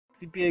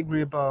CPA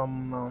GRIP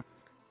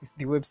is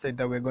the website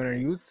that we're gonna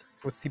use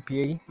for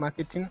CPA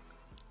marketing.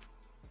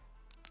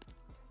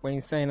 When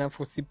you sign up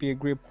for CPA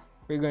GRIP,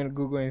 we're going to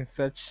Google and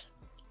search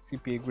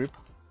CPA GRIP.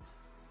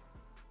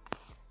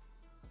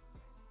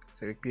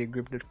 So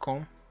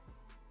cpagrip.com.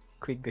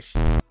 Click the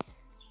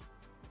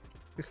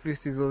this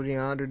list is already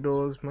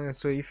 $100, man.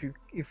 So if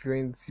you're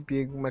in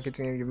CPA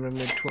marketing and you remember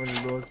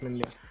 $200,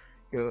 man,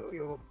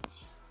 you're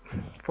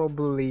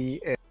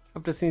probably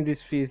after seeing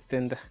this fees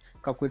and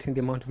calculating the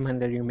amount of money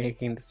that you're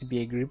making in the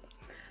CPA GRIP,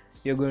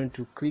 you're going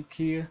to click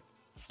here,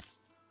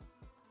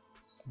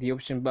 the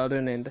option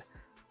button, and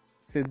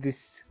set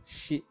this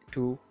sheet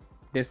to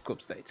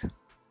desktop site,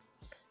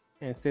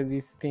 and set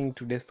this thing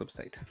to desktop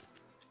site.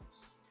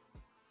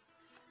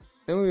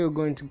 Then we are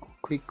going to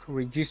click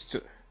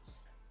register.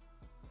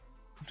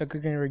 After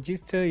clicking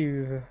register,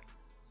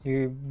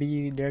 you'll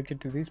be directed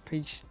to this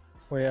page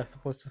where you're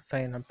supposed to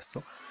sign up.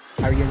 So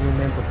are you a new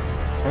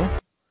member?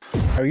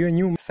 Are you a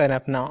new? Sign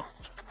up now.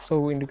 So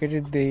we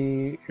indicated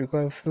the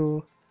required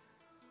field.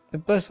 The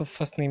place of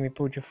first name, you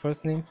put your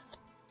first name.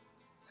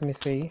 Let me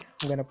say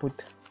I'm gonna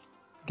put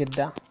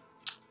Gedda.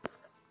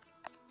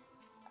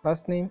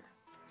 Last name,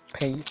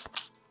 pay.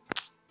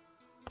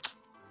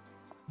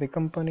 The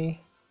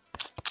company,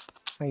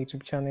 my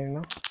YouTube channel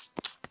now,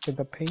 with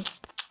the pay.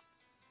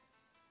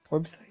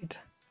 Website.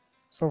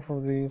 So for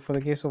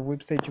the case of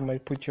website, you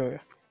might put your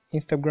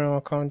Instagram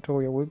account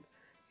or your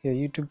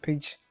YouTube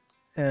page.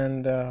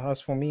 And as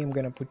for me, I'm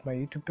gonna put my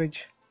YouTube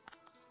page.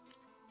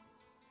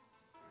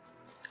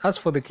 As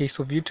for the case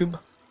of YouTube,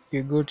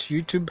 you go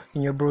to YouTube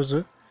in your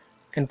browser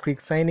and click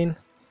sign in,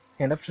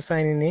 and after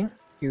signing in,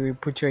 you will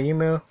put your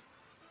email,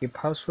 your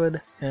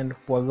password, and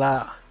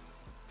voila,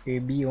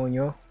 you'll be on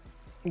your.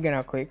 You're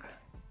gonna click.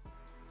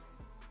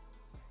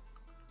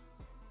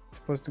 It's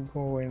supposed to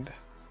go and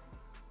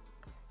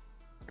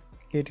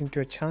get into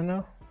a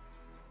channel.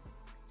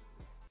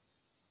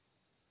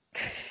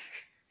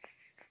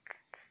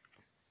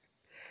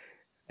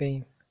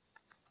 Then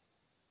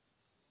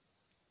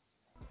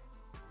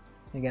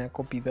you're gonna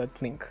copy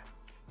that link,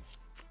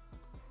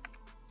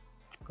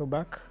 go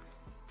back,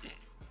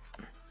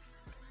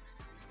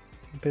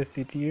 paste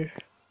it here,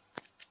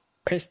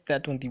 paste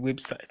that on the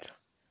website.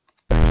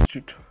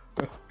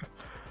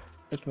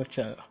 That's my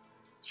channel.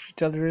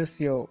 Street address,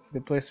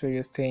 the place where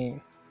you're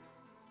staying.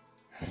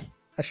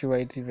 I should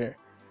write it here.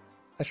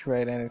 I should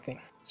write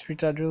anything.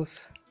 Street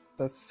address,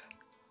 that's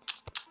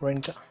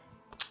renter.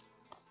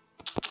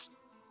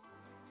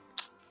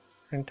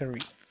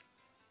 Rentery.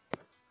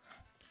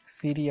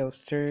 City,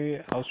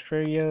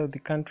 Australia, the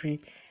country,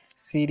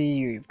 city,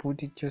 you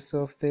put it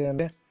yourself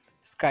there.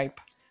 Skype.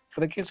 For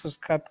the case of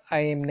Skype,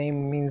 IM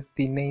name means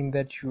the name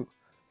that you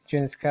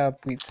join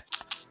Skype with.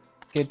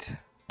 Get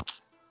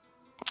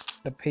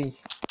the pay.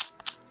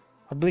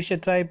 Publisher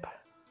type,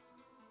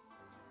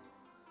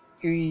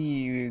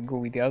 you go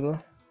with the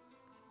other.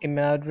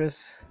 Email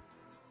address,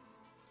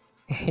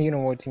 you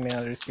know what email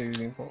address you're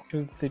using for.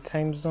 Choose the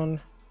time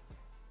zone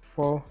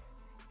for.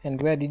 And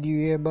where did you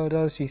hear about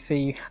us? You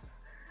say,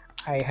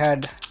 I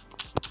heard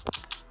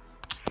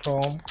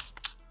from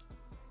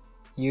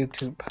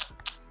YouTube,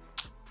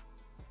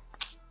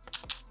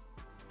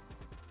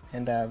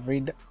 and I've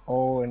read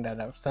all, and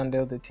I've signed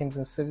all the terms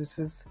and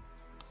services,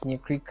 and you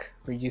click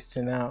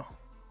register now.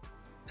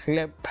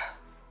 Clip.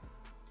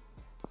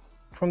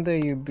 From there,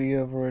 you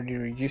have already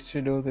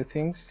registered all the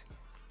things,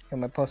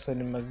 and my password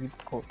and my zip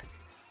code.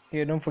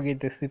 Yeah, don't forget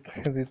the zip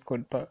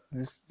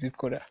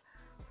code,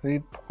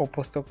 zip or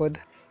postal code.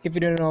 If you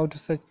don't know how to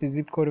search the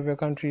zip code of your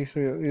country, so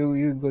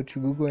you go to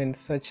Google and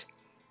search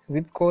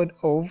zip code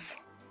of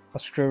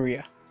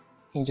Australia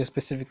in your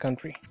specific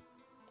country.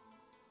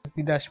 It's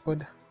the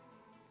dashboard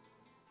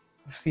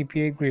of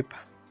CPA GRIP.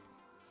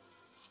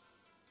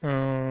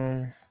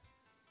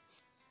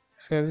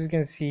 So as you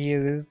can see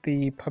here, this is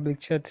the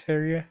public chat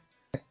area.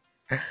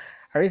 I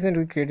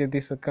recently created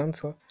this account,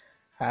 so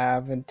I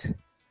haven't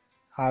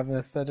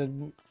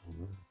started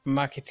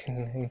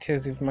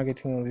intensive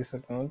marketing on this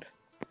account.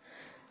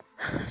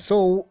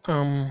 So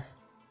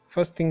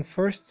first thing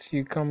first,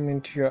 you come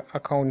into your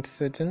account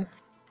setting,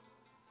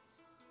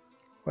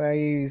 where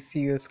you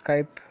see your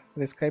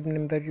the Skype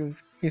name that you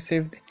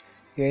saved,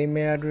 your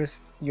email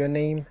address, your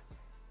name,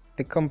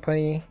 the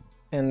company,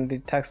 and the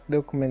tax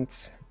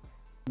documents.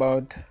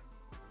 But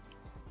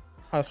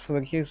as for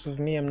the case of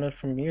me, I'm not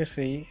from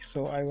USA,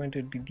 so I went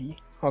to the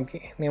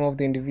name of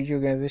the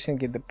individual, organization,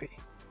 get the pay,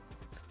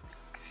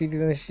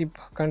 citizenship,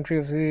 country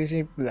of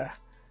citizenship, blah.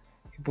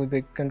 You put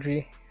the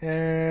country,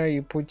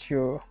 you put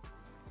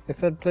the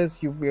third place,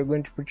 you're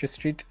going to put your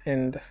street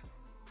and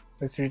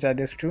the street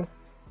address too.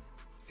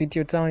 City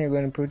or town, you're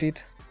going to put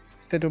it.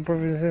 State or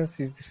provinces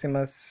is the same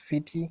as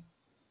city,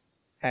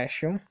 I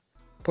assume.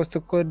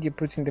 Postal code, you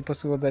put in the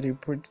postal code that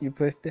you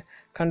placed. The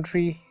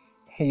country,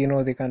 you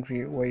know the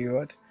country where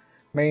you're at.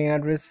 Mailing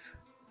address,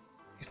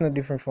 it's not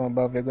different from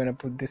above. You're going to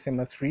put the same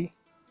as 3,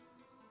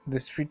 the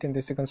street and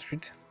the second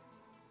street.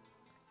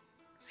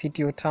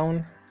 City or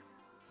town,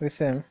 the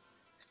same.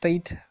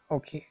 State,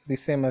 okay, the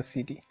same as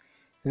city.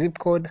 Zip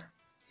code,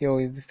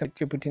 is this time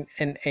you put in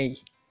NA.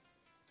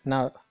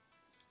 Now,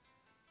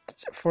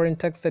 foreign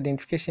tax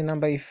identification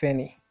number, if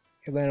any,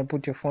 you're going to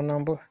put your phone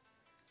number,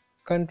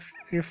 country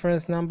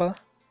reference number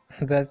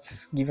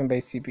that's given by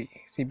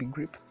CPA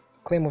GRIP.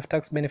 Claim of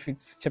tax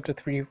benefits, Chapter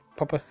 3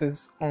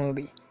 purposes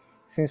only.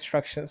 See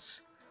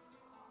instructions.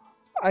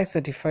 I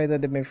certify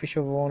that the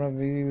beneficial owner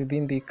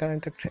within the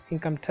current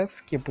income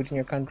tax, you put in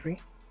your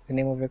country, the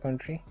name of your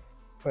country,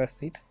 or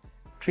state,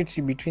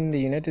 treaty between the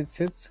United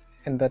States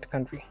and that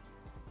country.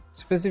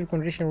 Specific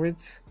condition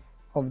rates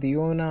of the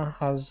owner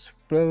has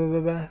blah blah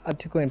blah,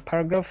 article and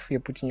paragraph, you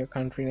put in your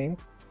country name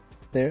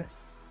there.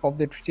 Of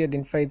the treaty,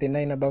 identify the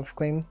 9 above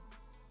claim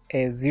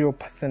as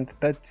 0%.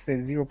 That's a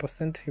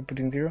 0%, you put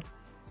in 0.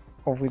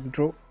 Of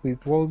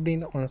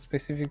withholding on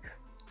specified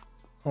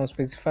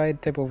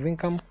type of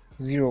income,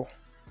 0.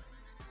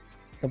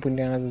 You put in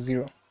another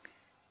 0.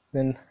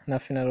 Then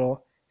nothing at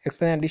all.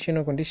 Explain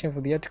additional condition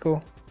for the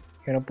article.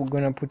 You're not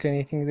gonna put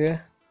anything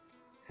there.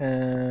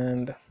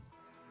 And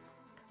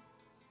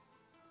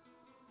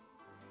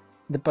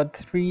the part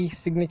 3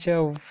 signature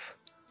of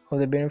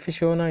the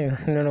beneficial owner,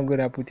 you're not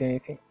gonna put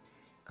anything.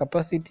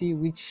 Capacity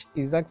which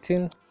is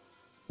acting,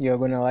 you're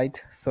gonna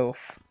write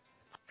self.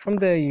 From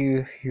there,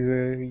 you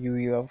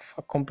have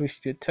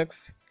accomplished your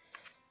tax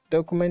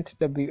document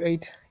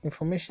W8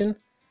 information,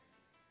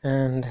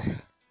 and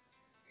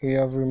you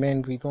have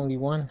remained with only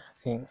one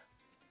thing,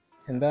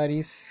 and that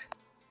is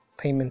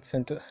payment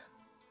center.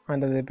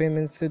 Under the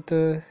payment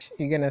center,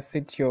 you're gonna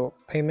set your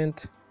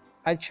payment.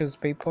 I chose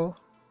PayPal,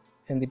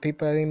 and the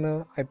PayPal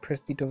email, I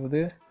pressed it over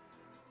there,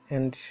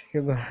 and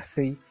you're gonna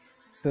say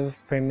self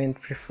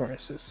payment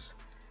preferences,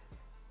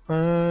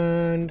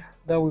 and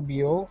that will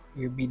be all.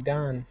 You'll be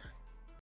done.